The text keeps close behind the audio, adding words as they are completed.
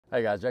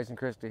Hey guys, Jason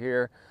Christie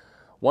here.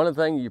 One of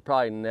the things you've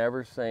probably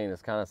never seen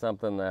is kind of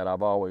something that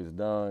I've always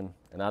done,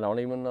 and I don't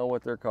even know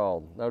what they're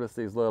called. Notice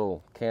these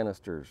little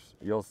canisters.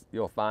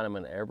 You'll find them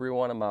in every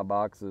one of my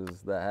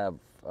boxes that have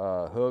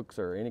hooks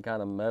or any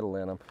kind of metal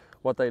in them.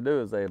 What they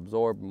do is they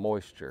absorb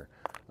moisture.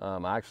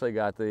 I actually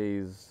got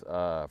these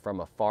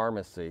from a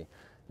pharmacy.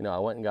 You know, I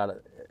went and got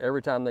it.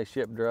 Every time they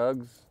ship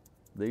drugs,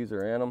 these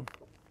are in them.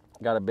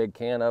 Got a big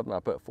can of them. I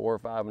put 4 or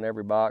 5 in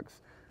every box,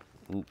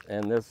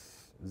 and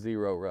this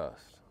zero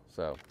rust.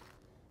 So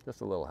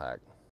just a little hack.